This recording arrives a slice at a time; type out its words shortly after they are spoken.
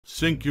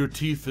Sink your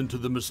teeth into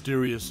the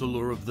mysterious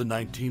allure of the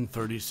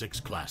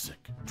 1936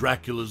 classic,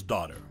 Dracula's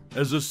Daughter.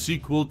 As a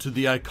sequel to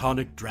the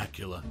iconic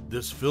Dracula,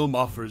 this film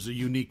offers a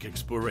unique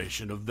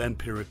exploration of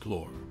vampiric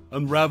lore,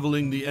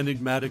 unraveling the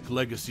enigmatic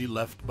legacy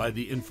left by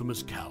the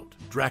infamous Count.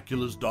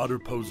 Dracula's Daughter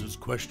poses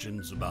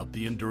questions about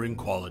the enduring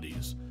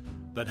qualities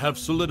that have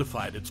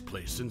solidified its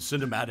place in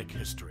cinematic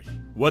history.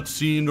 What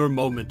scene or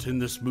moment in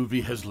this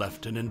movie has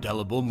left an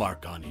indelible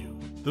mark on you?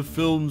 The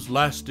film's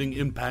lasting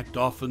impact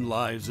often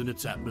lies in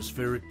its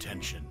atmospheric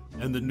tension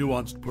and the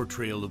nuanced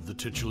portrayal of the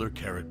titular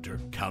character,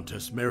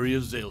 Countess Marya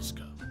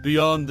Zaleska.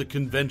 Beyond the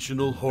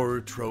conventional horror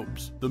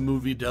tropes, the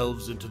movie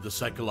delves into the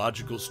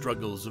psychological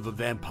struggles of a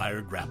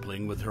vampire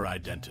grappling with her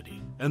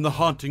identity and the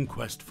haunting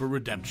quest for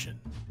redemption.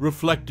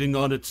 Reflecting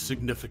on its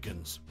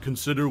significance,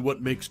 consider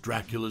what makes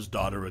Dracula's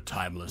Daughter a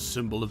timeless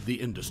symbol of the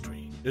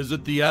industry. Is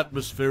it the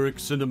atmospheric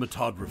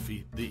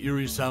cinematography, the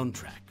eerie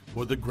soundtrack,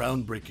 or the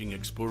groundbreaking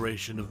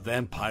exploration of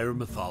vampire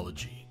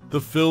mythology?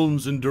 The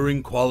film's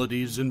enduring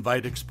qualities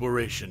invite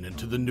exploration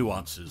into the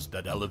nuances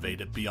that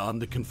elevate it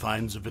beyond the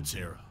confines of its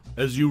era.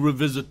 As you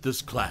revisit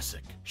this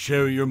classic,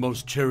 share your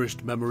most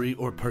cherished memory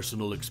or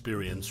personal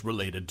experience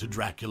related to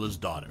Dracula's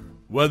Daughter.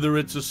 Whether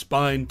it's a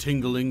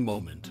spine-tingling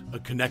moment, a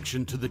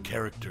connection to the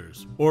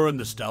characters, or a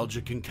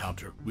nostalgic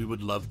encounter, we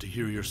would love to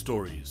hear your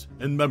stories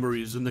and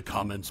memories in the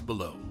comments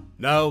below.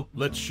 Now,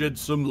 let's shed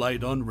some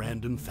light on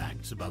random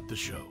facts about the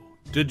show.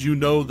 Did you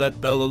know that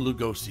Bela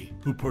Lugosi,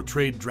 who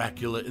portrayed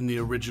Dracula in the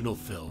original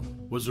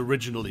film, was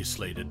originally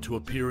slated to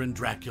appear in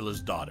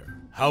Dracula's Daughter?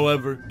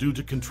 However, due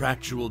to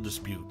contractual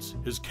disputes,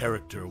 his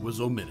character was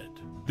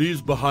omitted.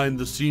 These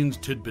behind-the-scenes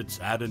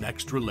tidbits add an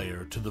extra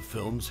layer to the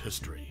film's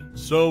history.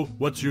 So,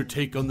 what's your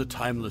take on the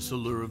timeless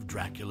allure of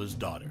Dracula's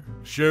Daughter?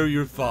 Share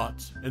your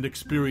thoughts and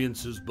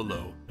experiences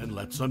below, and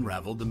let's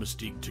unravel the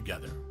mystique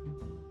together.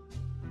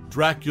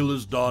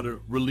 Dracula's Daughter,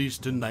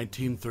 released in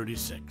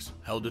 1936,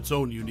 held its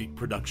own unique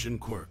production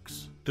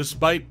quirks.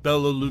 Despite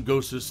Bela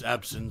Lugosi's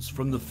absence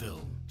from the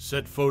film,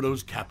 set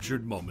photos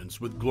captured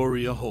moments with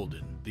Gloria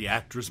Holden, the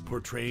actress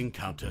portraying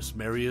Countess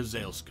Marya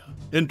Zaleska.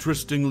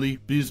 Interestingly,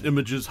 these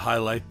images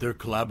highlight their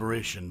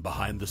collaboration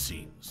behind the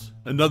scenes.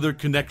 Another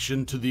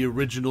connection to the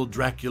original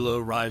Dracula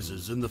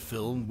arises in the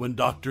film when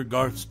Dr.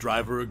 Garth's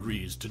driver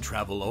agrees to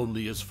travel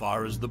only as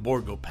far as the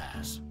Borgo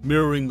Pass,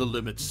 mirroring the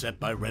limits set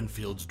by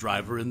Renfield's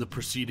driver in the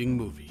preceding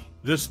movie.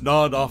 This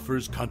nod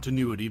offers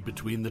continuity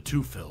between the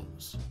two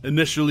films.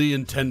 Initially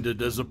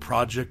intended as a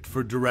project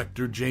for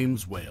director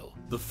James Whale,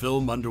 the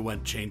film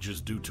underwent changes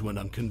due to an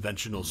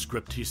unconventional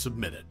script he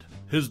submitted.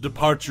 His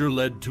departure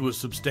led to a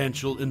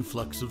substantial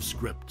influx of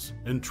scripts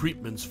and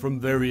treatments from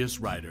various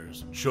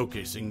writers,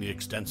 showcasing the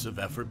extensive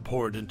effort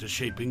poured into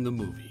shaping the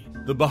movie.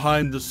 The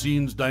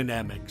behind-the-scenes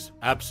dynamics,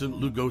 absent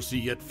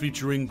Lugosi yet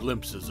featuring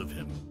glimpses of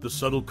him, the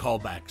subtle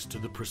callbacks to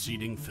the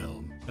preceding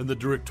film, and the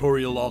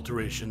directorial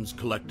alterations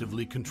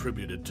collectively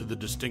contributed to the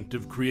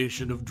distinctive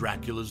creation of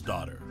Dracula's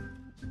Daughter.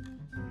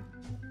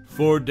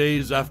 4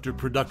 days after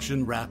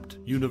production wrapped,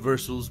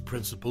 Universal's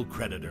principal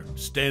creditor,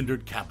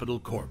 Standard Capital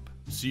Corp.,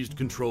 seized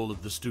control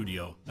of the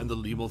studio, and the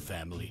Liemel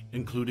family,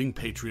 including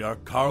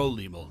patriarch Carl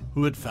Liemel,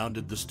 who had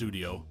founded the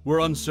studio,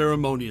 were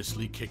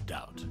unceremoniously kicked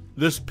out.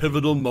 This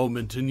pivotal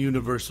moment in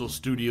Universal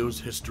Studios'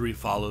 history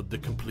followed the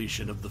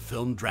completion of the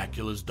film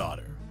Dracula's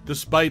Daughter.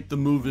 Despite the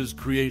movie's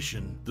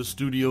creation, the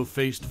studio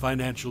faced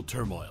financial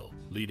turmoil,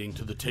 leading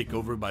to the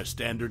takeover by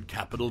Standard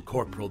Capital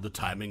Corp. The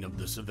timing of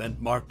this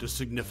event marked a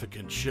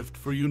significant shift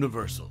for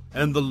Universal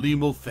and the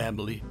Liemel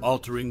family,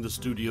 altering the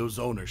studio's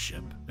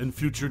ownership and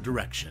future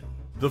direction.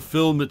 The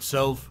film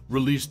itself,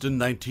 released in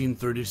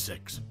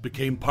 1936,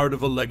 became part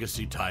of a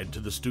legacy tied to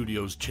the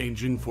studio's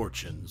changing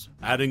fortunes,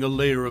 adding a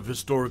layer of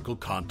historical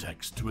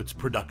context to its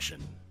production.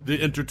 The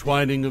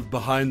intertwining of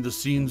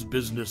behind-the-scenes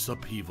business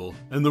upheaval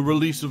and the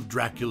release of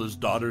Dracula's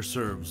Daughter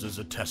serves as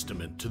a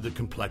testament to the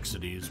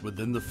complexities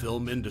within the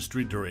film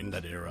industry during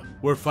that era,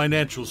 where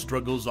financial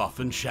struggles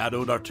often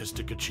shadowed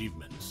artistic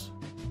achievements.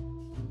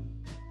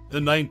 The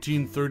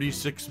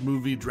 1936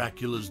 movie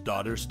Dracula's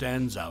Daughter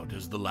stands out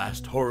as the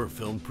last horror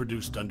film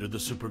produced under the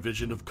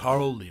supervision of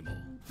Carl Liemel.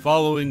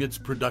 Following its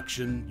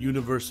production,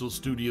 Universal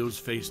Studios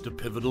faced a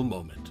pivotal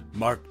moment,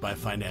 marked by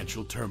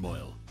financial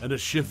turmoil and a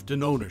shift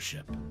in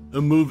ownership.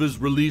 The movie's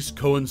release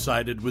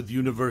coincided with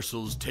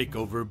Universal's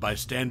takeover by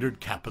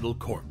Standard Capital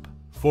Corp.,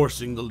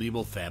 forcing the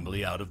Liemel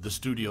family out of the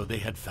studio they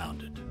had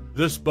founded.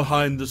 This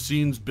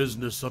behind-the-scenes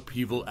business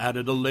upheaval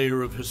added a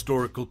layer of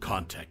historical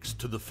context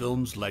to the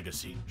film's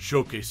legacy,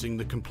 showcasing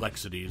the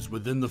complexities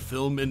within the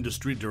film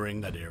industry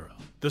during that era.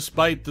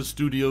 Despite the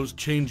studio's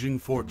changing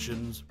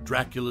fortunes,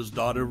 Dracula's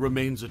Daughter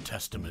remains a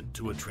testament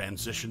to a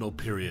transitional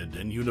period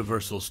in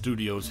Universal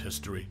Studios'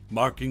 history,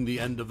 marking the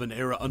end of an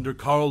era under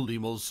Carl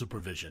Liemel's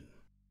supervision.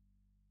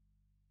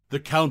 The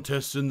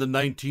Countess in the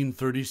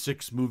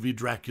 1936 movie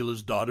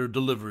Dracula's Daughter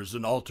delivers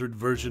an altered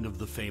version of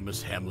the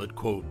famous Hamlet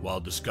quote while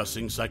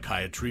discussing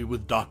psychiatry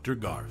with Dr.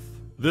 Garth.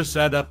 This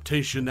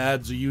adaptation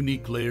adds a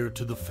unique layer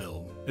to the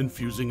film,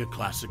 infusing a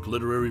classic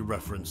literary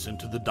reference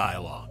into the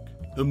dialogue.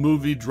 The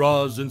movie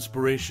draws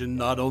inspiration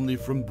not only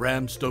from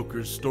Bram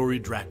Stoker's story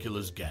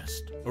Dracula's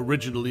Guest,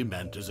 originally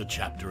meant as a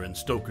chapter in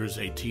Stoker's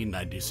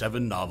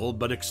 1897 novel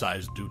but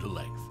excised due to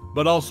length,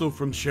 but also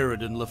from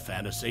Sheridan Le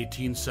Fan's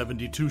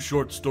 1872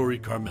 short story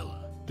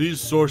Carmilla. These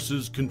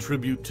sources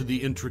contribute to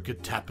the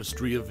intricate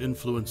tapestry of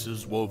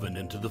influences woven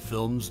into the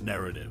film's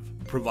narrative,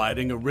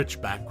 providing a rich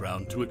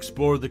background to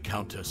explore the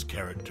Countess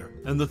character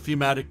and the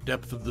thematic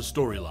depth of the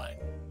storyline.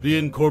 The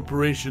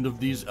incorporation of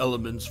these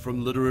elements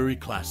from literary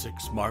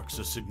classics marks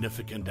a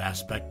significant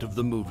aspect of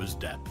the movie's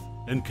depth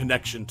and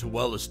connection to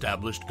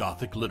well-established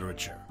Gothic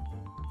literature.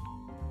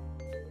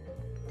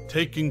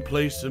 Taking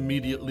place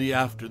immediately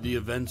after the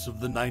events of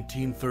the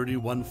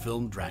 1931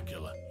 film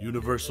Dracula,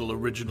 Universal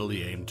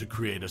originally aimed to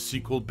create a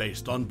sequel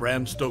based on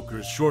Bram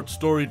Stoker's short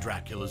story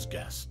Dracula's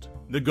Guest.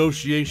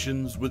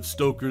 Negotiations with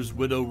Stoker's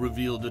widow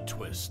revealed a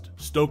twist.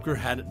 Stoker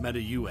hadn't met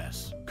a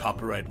U.S.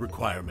 copyright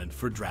requirement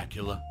for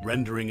Dracula,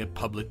 rendering it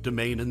public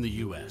domain in the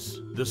U.S.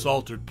 This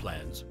altered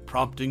plans,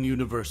 prompting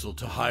Universal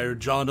to hire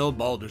John L.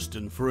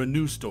 Balderston for a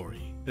new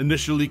story.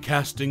 Initially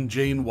casting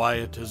Jane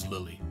Wyatt as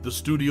Lili, the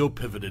studio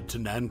pivoted to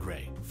Nan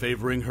Grey,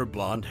 favoring her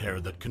blonde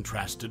hair that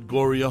contrasted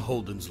Gloria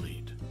Holden's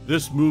lead.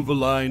 This move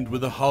aligned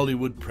with a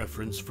Hollywood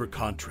preference for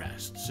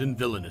contrasts and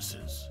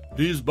villainesses.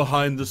 These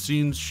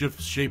behind-the-scenes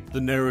shifts shaped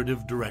the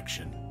narrative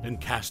direction and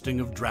casting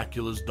of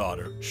Dracula's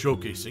daughter,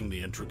 showcasing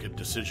the intricate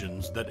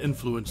decisions that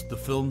influenced the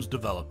film's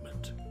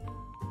development.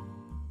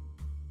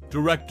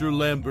 Director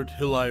Lambert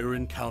Halliwell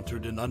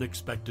encountered an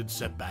unexpected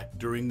setback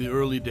during the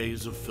early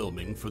days of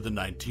filming for the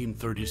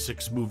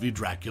 1936 movie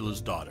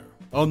Dracula's Daughter.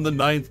 On the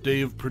 9th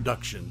day of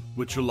production,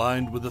 which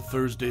aligned with a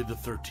Thursday the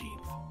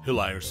 13th,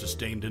 Halliwell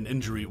sustained an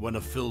injury when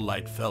a fill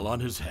light fell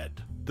on his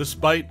head.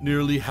 Despite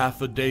nearly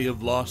half a day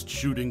of lost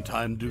shooting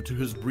time due to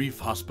his brief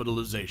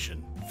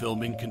hospitalization,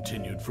 filming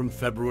continued from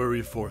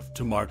February 4th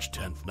to March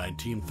 10th,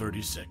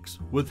 1936,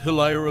 with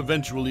Halliwell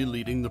eventually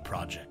leading the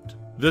project.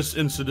 This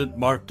incident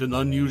marked an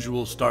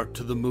unusual start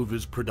to the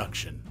movie's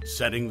production,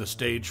 setting the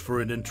stage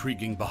for an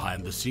intriguing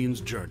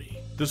behind-the-scenes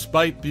journey.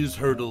 Despite these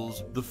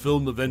hurdles, the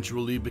film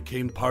eventually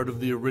became part of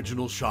the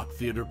original Shock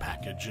Theater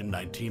package in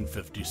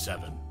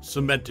 1957,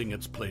 cementing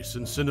its place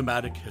in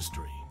cinematic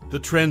history. The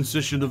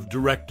transition of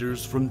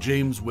directors from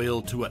James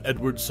Whale to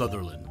Edward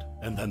Sutherland,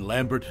 and then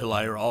Lambert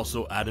Halliwell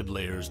also added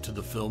layers to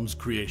the film's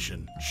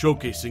creation,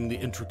 showcasing the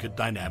intricate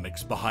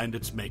dynamics behind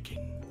its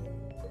making.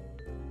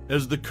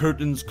 As the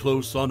curtains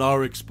close on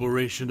our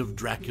exploration of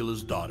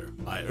Dracula's Daughter,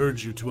 I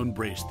urge you to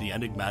embrace the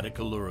enigmatic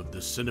allure of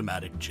this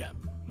cinematic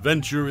gem.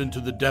 Venture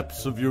into the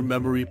depths of your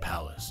memory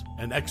palace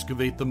and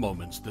excavate the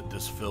moments that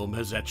this film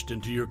has etched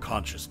into your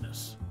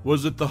consciousness.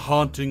 Was it the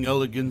haunting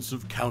elegance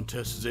of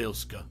Countess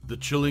Zaleska, the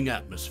chilling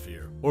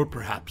atmosphere, or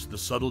perhaps the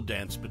subtle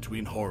dance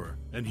between horror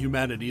and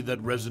humanity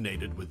that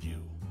resonated with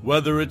you?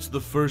 Whether it's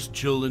the first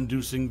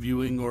chill-inducing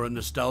viewing or a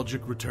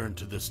nostalgic return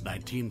to this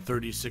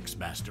 1936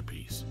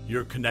 masterpiece,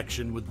 your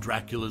connection with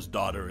Dracula's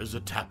Daughter is a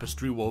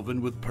tapestry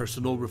woven with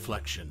personal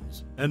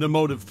reflections and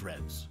emotive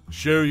threads.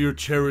 Share your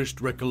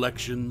cherished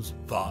recollections,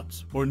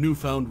 thoughts, or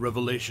newfound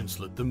revelations.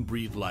 Let them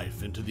breathe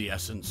life into the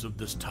essence of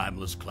this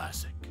timeless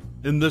classic.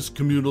 In this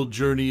communal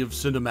journey of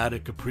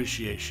cinematic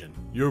appreciation,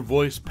 your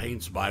voice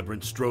paints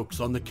vibrant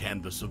strokes on the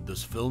canvas of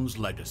this film's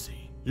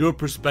legacy. Your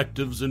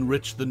perspectives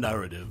enrich the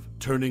narrative,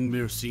 turning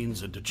mere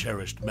scenes into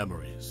cherished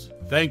memories.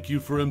 Thank you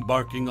for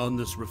embarking on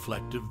this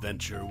reflective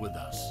venture with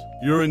us.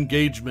 Your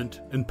engagement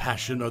and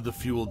passion are the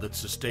fuel that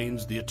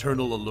sustains the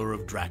eternal allure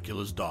of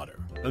Dracula's Daughter.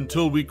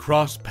 Until we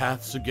cross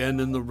paths again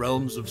in the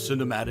realms of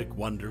cinematic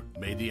wonder,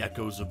 may the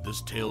echoes of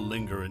this tale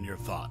linger in your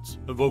thoughts,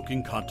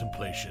 evoking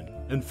contemplation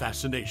and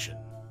fascination,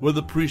 with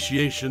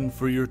appreciation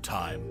for your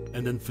time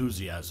and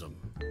enthusiasm.